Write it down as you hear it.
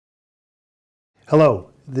Hello,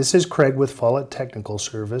 this is Craig with Follett Technical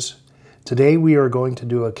Service. Today we are going to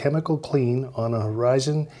do a chemical clean on a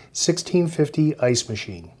Horizon 1650 ice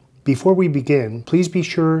machine. Before we begin, please be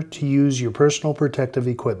sure to use your personal protective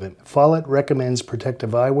equipment. Follett recommends protective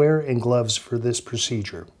eyewear and gloves for this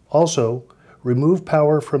procedure. Also, remove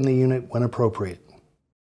power from the unit when appropriate.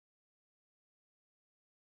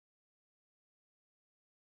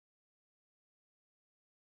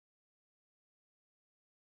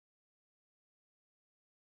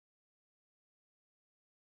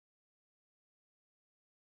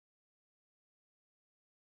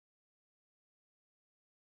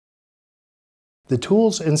 The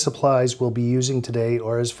tools and supplies we'll be using today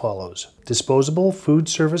are as follows: disposable food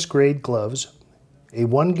service grade gloves, a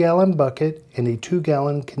 1-gallon bucket and a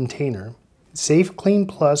 2-gallon container, Safe Clean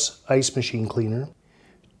Plus ice machine cleaner,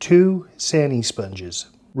 2 sani sponges.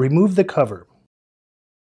 Remove the cover.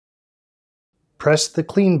 Press the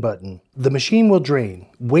clean button. The machine will drain.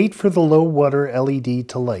 Wait for the low water LED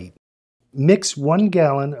to light. Mix 1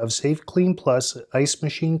 gallon of Safe Clean Plus ice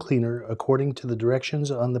machine cleaner according to the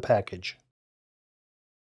directions on the package.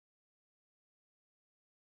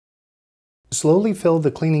 Slowly fill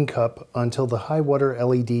the cleaning cup until the high water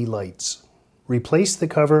LED lights. Replace the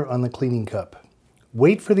cover on the cleaning cup.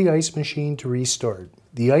 Wait for the ice machine to restart.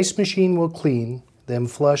 The ice machine will clean, then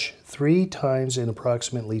flush 3 times in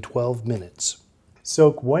approximately 12 minutes.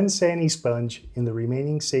 Soak 1 sani sponge in the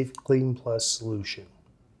remaining Safe Clean Plus solution.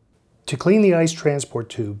 To clean the ice transport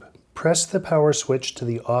tube, press the power switch to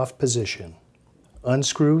the off position.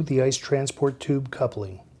 Unscrew the ice transport tube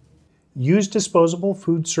coupling. Use disposable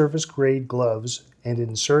food service grade gloves and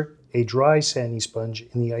insert a dry sani sponge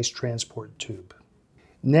in the ice transport tube.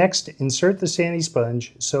 Next, insert the sani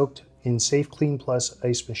sponge soaked in Safe Clean Plus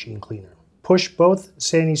ice machine cleaner. Push both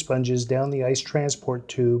sani sponges down the ice transport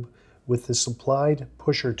tube with the supplied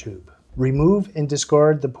pusher tube. Remove and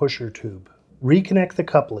discard the pusher tube. Reconnect the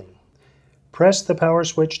coupling. Press the power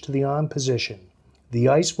switch to the on position. The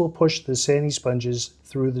ice will push the sani sponges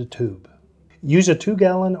through the tube. Use a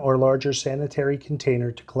 2-gallon or larger sanitary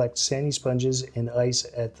container to collect sani sponges and ice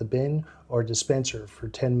at the bin or dispenser for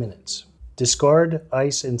 10 minutes. Discard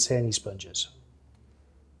ice and sani sponges.